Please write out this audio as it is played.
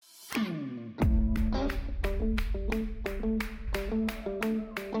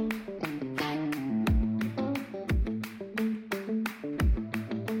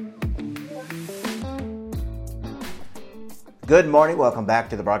Good morning. Welcome back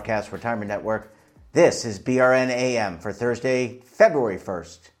to the Broadcast Retirement Network. This is BRN AM for Thursday, February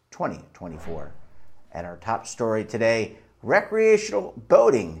 1st, 2024. And our top story today, recreational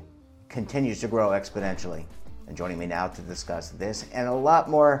boating continues to grow exponentially. And joining me now to discuss this and a lot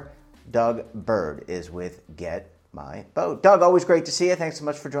more, Doug Bird is with Getmyboat. Doug, always great to see you. Thanks so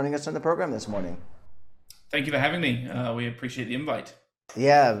much for joining us on the program this morning. Thank you for having me. We appreciate the invite.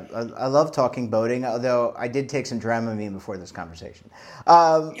 Yeah, I love talking boating, although I did take some Dramamine before this conversation.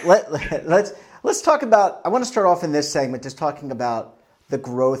 Let's talk about, I want to start off in this segment just talking about the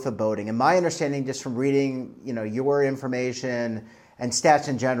growth of boating. And my understanding, just from reading, your information and stats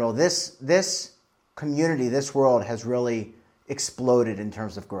in general, this community, this world has really exploded in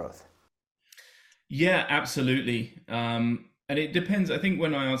terms of growth. Yeah, absolutely. And it depends. I think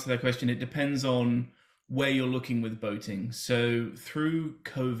when I answer that question, it depends on where you're looking with boating. So through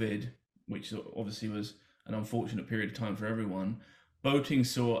COVID, which obviously was an unfortunate period of time for everyone, boating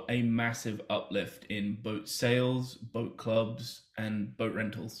saw a massive uplift in boat sales, boat clubs, and boat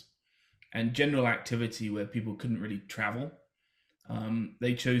rentals, and general activity where people couldn't really travel.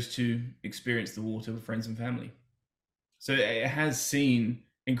 They chose to experience the water with friends and family. So it has seen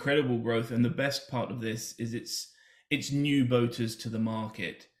incredible growth, and the best part of this is it's new boaters to the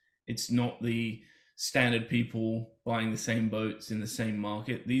market. It's not the standard people buying the same boats in the same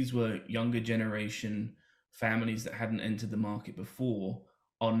market. These were younger generation families that hadn't entered the market before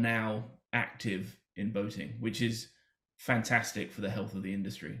are now active in boating, which is fantastic for the health of the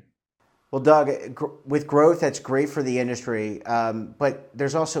industry. Well, Doug, with growth, that's great for the industry, but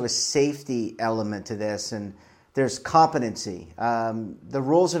there's also a safety element to this, and there's competency. The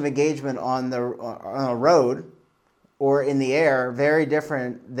rules of engagement on a road or in the air are very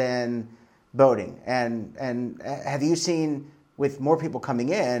different than boating. And have you seen, with more people coming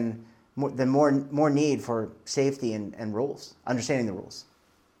in, more need for safety and rules, understanding the rules?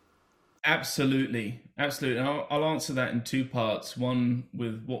 Absolutely. And I'll answer that in two parts. One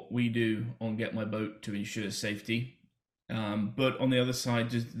with what we do on Getmyboat to ensure safety, but on the other side,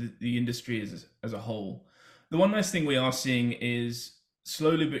 just the industry as a whole. The one nice thing we are seeing is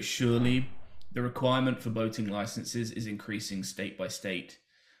slowly but surely the requirement for boating licenses is increasing state by state.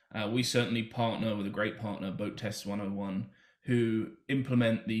 We certainly partner with a great partner, Boat Test 101, who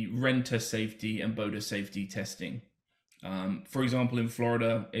implement the renter safety and boater safety testing. For example, in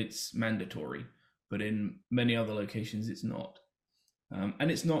Florida, it's mandatory, but in many other locations, it's not. And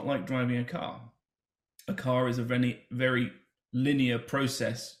it's not like driving a car. A car is a very, very linear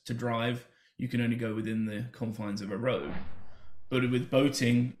process to drive. You can only go within the confines of a road. But with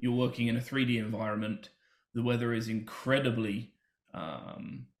boating, you're working in a 3D environment. The weather is incredibly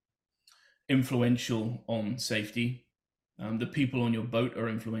influential on safety. The people on your boat are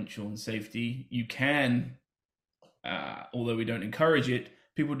influential on safety. You can, although we don't encourage it,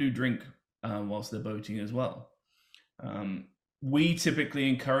 people do drink whilst they're boating as well. We typically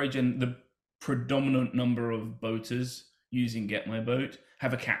encourage, and the predominant number of boaters using Getmyboat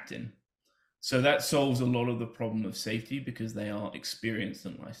have a captain. So that solves a lot of the problem of safety because they are experienced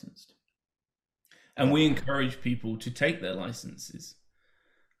and licensed. And we encourage people to take their licenses.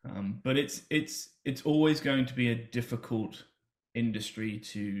 But it's always going to be a difficult industry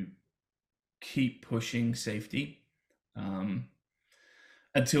to keep pushing safety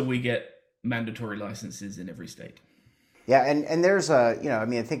until we get mandatory licenses in every state. Yeah, and there's I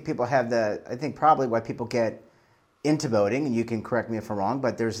think people have I think probably why people get into boating, and you can correct me if I'm wrong,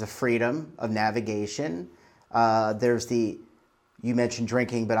 but there's the freedom of navigation. There's you mentioned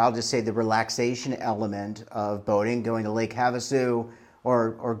drinking, but I'll just say the relaxation element of boating, going to Lake Havasu,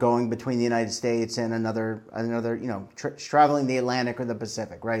 or going between the United States and another traveling the Atlantic or the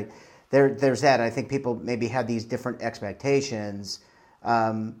Pacific, right? There's that. I think people maybe have these different expectations.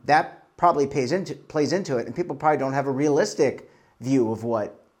 That probably plays into it, and people probably don't have a realistic view of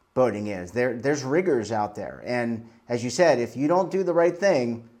what boating is. There's riggers out there, and as you said, if you don't do the right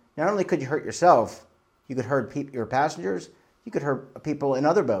thing, not only could you hurt yourself, you could hurt your passengers, you could hurt people in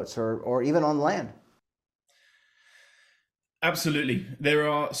other boats or even on land. Absolutely. There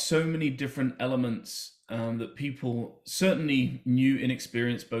are so many different elements that people, certainly new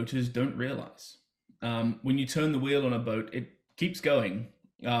inexperienced boaters, don't realize. When you turn the wheel on a boat, it keeps going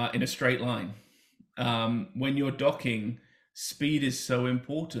in a straight line. When you're docking, speed is so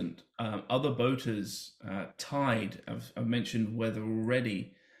important. Other boaters, tide, I've mentioned weather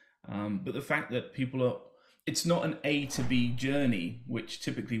already, but the fact that it's not an A to B journey, which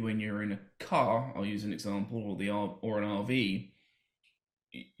typically when you're in a car, I'll use an example, or an RV,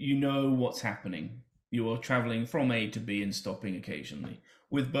 you know what's happening. You are traveling from A to B and stopping occasionally.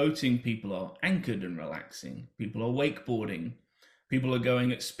 with boating, people are anchored and relaxing. People are wakeboarding. People are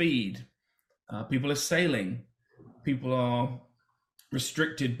going at speed. People are sailing. People are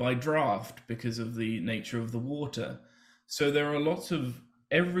restricted by draft because of the nature of the water. So there are lots of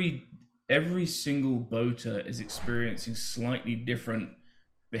every single boater is experiencing slightly different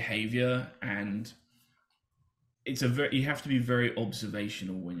behavior, and you have to be very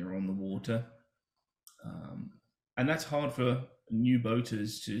observational when you're on the water, and that's hard for new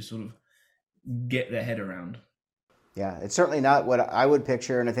boaters to sort of get their head around. Yeah, it's certainly not what I would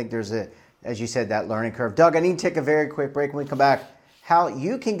picture, and I think there's as you said, that learning curve. Doug, I need to take a very quick break. When we come back, how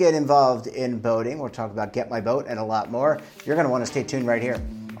you can get involved in boating. We'll talk about Getmyboat and a lot more. You're going to want to stay tuned right here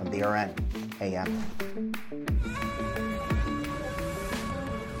on BRN AM.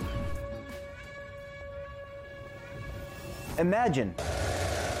 Imagine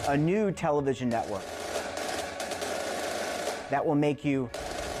a new television network that will make you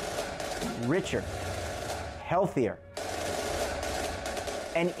richer, healthier,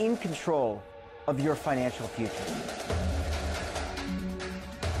 and in control of your financial future.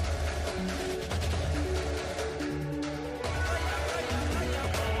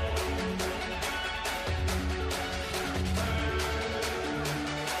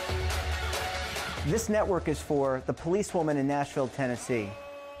 This network is for the policewoman in Nashville, Tennessee,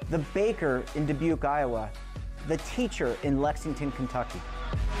 the baker in Dubuque, Iowa, the teacher in Lexington, Kentucky.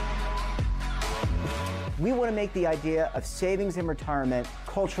 We want to make the idea of savings and retirement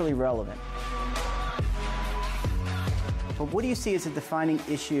culturally relevant. But what do you see as a defining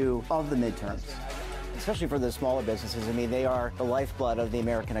issue of the midterms? Especially for the smaller businesses. I mean, they are the lifeblood of the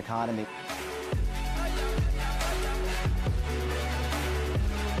American economy.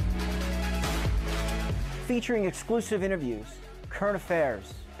 Featuring exclusive interviews, current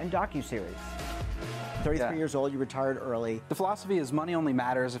affairs, and docuseries. 33 years old, you retired early. The philosophy is money only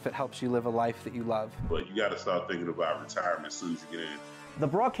matters if it helps you live a life that you love. But you got to start thinking about retirement as soon as you get in. The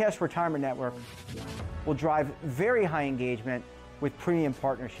Broadcast Retirement Network will drive very high engagement with premium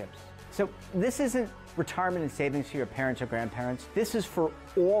partnerships. So this isn't retirement and savings for your parents or grandparents. This is for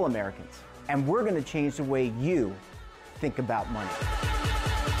all Americans. And we're going to change the way you think about money.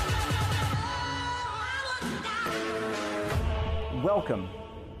 Welcome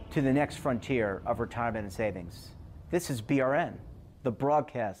to the next frontier of retirement and savings. This is BRN, the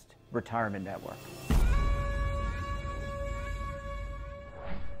Broadcast Retirement Network.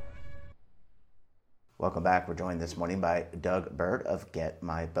 Welcome back. We're joined this morning by Doug Bird of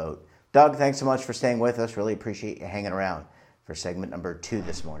Getmyboat. Doug, thanks so much for staying with us. Really appreciate you hanging around for segment number 2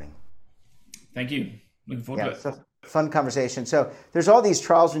 this morning. Thank you. Looking forward to it. It's a fun conversation. So there's all these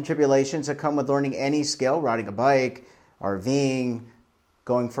trials and tribulations that come with learning any skill, riding a bike, RVing,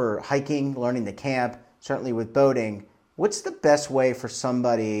 going for hiking, learning to camp, certainly with boating. What's the best way for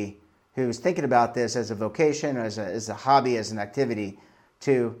somebody who's thinking about this as a vocation, as a hobby, as an activity,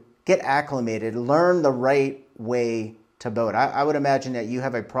 to get acclimated, learn the right way to boat? I would imagine that you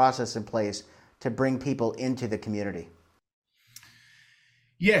have a process in place to bring people into the community.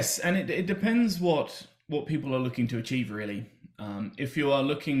 Yes, and it depends what people are looking to achieve, really. If you are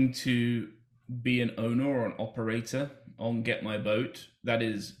looking to be an owner or an operator on Getmyboat, that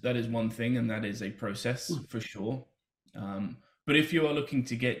is one thing, and that is a process for sure. But if you are looking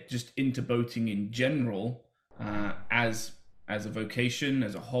to get just into boating in general, as a vocation,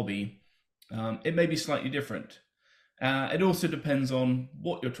 as a hobby, it may be slightly different. It also depends on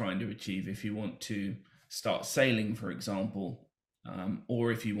what you're trying to achieve. If you want to start sailing, for example,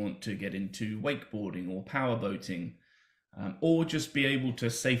 or if you want to get into wakeboarding or power boating, or just be able to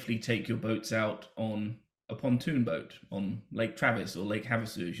safely take your boats out on a pontoon boat on Lake Travis or Lake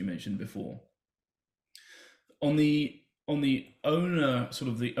Havasu, as you mentioned before. On the owner,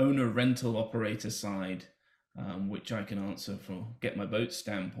 sort of the owner rental operator side, which I can answer from Getmyboat's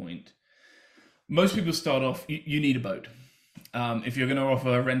standpoint, most people start off, you need a boat. If you're going to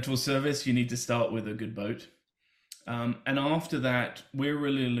offer a rental service, you need to start with a good boat. And after that, we're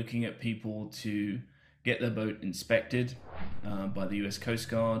really looking at people to get their boat inspected by the US Coast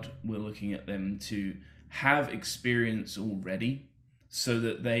Guard. We're looking at them to have experience already so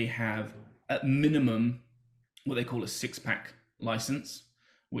that they have at minimum what they call a 6-pack license,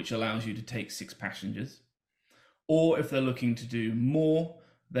 which allows you to take 6 passengers. Or if they're looking to do more,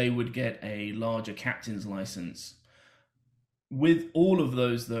 they would get a larger captain's license. With all of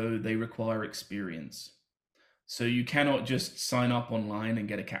those, though, they require experience. So you cannot just sign up online and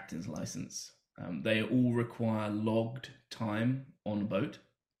get a captain's license. They all require logged time on a boat.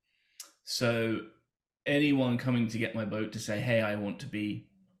 So anyone coming to Getmyboat to say, hey, I want to be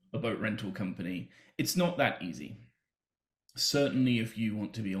a boat rental company, it's not that easy. certainly if you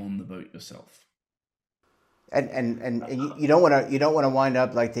want to be on the boat yourself. And you don't want to wind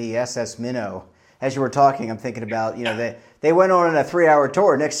up like the SS Minnow. As you were talking, I'm thinking about, they went on a 3-hour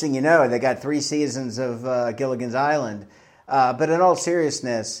tour. Next thing you know, they got 3 seasons of Gilligan's Island. But in all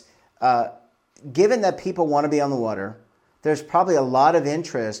seriousness, given that people want to be on the water, there's probably a lot of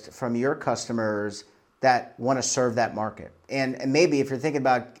interest from your customers that want to serve that market. And maybe if you're thinking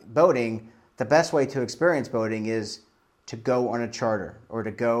about boating, the best way to experience boating is to go on a charter or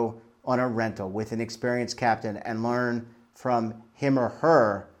to go on a rental with an experienced captain and learn from him or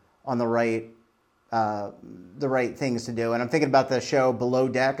her on the right things to do. And I'm thinking about the show Below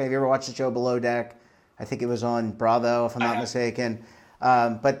Deck. Have you ever watched the show Below Deck? I think it was on Bravo, if I'm not mistaken.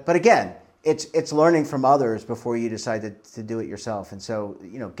 But again, it's learning from others before you decide to do it yourself. And so,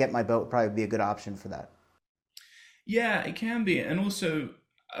 Getmyboat would probably be a good option for that. Yeah, it can be. And also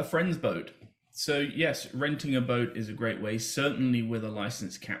a friend's boat. So yes, renting a boat is a great way, certainly with a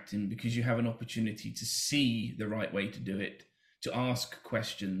licensed captain, because you have an opportunity to see the right way to do it, to ask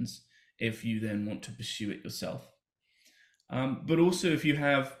questions if you then want to pursue it yourself. But also if you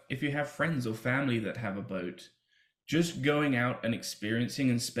have friends or family that have a boat, just going out and experiencing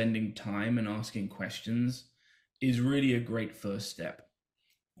and spending time and asking questions is really a great first step.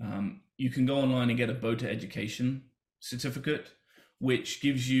 You can go online and get a boater education certificate, which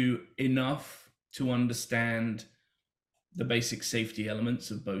gives you enough to understand the basic safety elements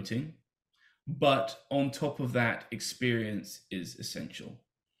of boating. But on top of that, experience is essential.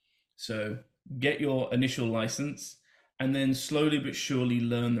 So get your initial license and then slowly but surely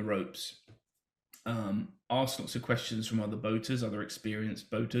learn the ropes. Ask lots of questions from other boaters, other experienced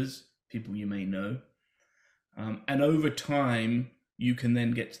boaters, people you may know. And over time, you can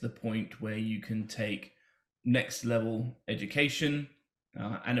then get to the point where you can take next level education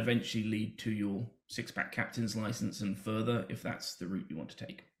and eventually lead to your 6-pack captain's license and further if that's the route you want to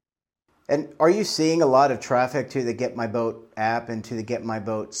take. And are you seeing a lot of traffic to the Getmyboat app and to the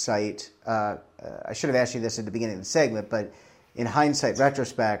Getmyboat site? I should have asked you this at the beginning of the segment, but in hindsight,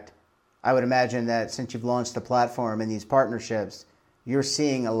 retrospect, I would imagine that since you've launched the platform and these partnerships, you're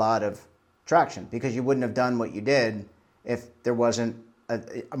seeing a lot of traction because you wouldn't have done what you did if there wasn't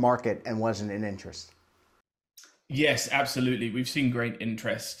a market and wasn't an interest. Yes, absolutely. We've seen great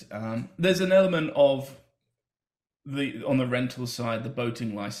interest. There's an element of on the rental side, the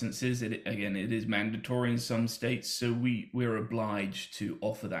boating licenses. It is mandatory in some states, so we're obliged to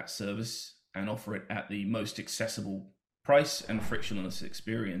offer that service and offer it at the most accessible price and frictionless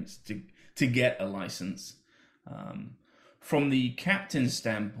experience to get a license. From the captain's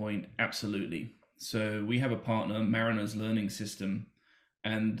standpoint, absolutely. So we have a partner, Mariner's Learning System,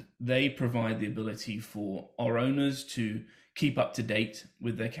 and they provide the ability for our owners to keep up to date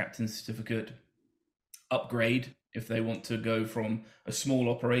with their captain's certificate, upgrade if they want to go from a small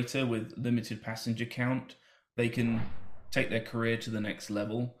operator with limited passenger count. They can take their career to the next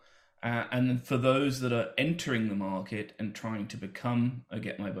level. And for those that are entering the market and trying to become a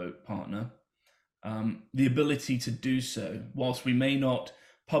Getmyboat partner, the ability to do so, whilst we may not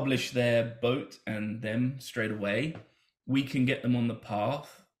publish their boat and them straight away, we can get them on the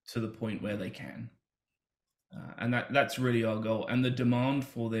path to the point where they can. And that's really our goal. And the demand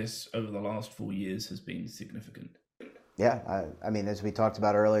for this over the last 4 years has been significant. Yeah, I mean, as we talked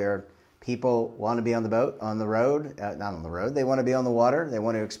about earlier, people want to be on the boat, on the road, not on the road. They want to be on the water. They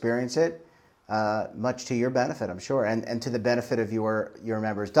want to experience it, much to your benefit, I'm sure, and to the benefit of your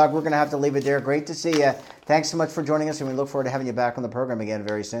members. Doug, we're going to have to leave it there. Great to see you. Thanks so much for joining us, and we look forward to having you back on the program again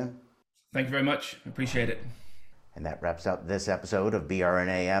very soon. Thank you very much. Appreciate it. And that wraps up this episode of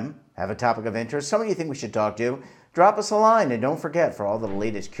BRNAM. Have a topic of interest, someone you think we should talk to, drop us a line. And don't forget, for all the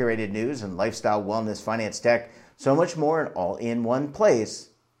latest curated news and lifestyle, wellness, finance, tech, so much more, and all in one place,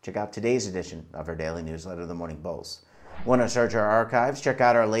 check out today's edition of our daily newsletter, The Morning Pulse. Want to search our archives, check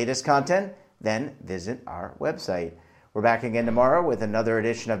out our latest content, then visit our website. We're back again tomorrow with another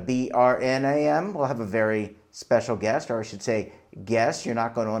edition of BRNAM. We'll have a very special guest, or I should say guest. You're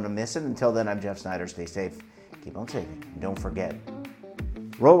not going to want to miss it. Until then, I'm Jeff Snyder. Stay safe. Keep on saving. And don't forget,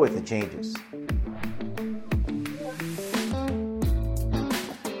 roll with the changes.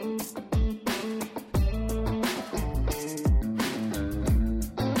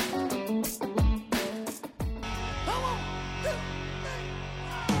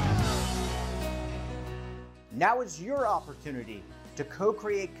 Now is your opportunity to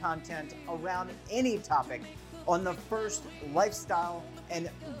co-create content around any topic on the first lifestyle and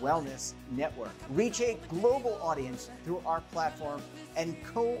wellness network. Reach a global audience through our platform and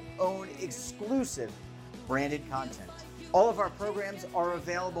co-own exclusive branded content. All of our programs are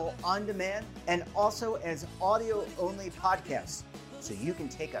available on demand and also as audio-only podcasts, so you can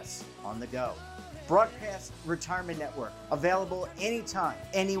take us on the go. Broadcast Retirement Network, available anytime,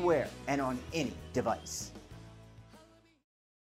 anywhere, and on any device.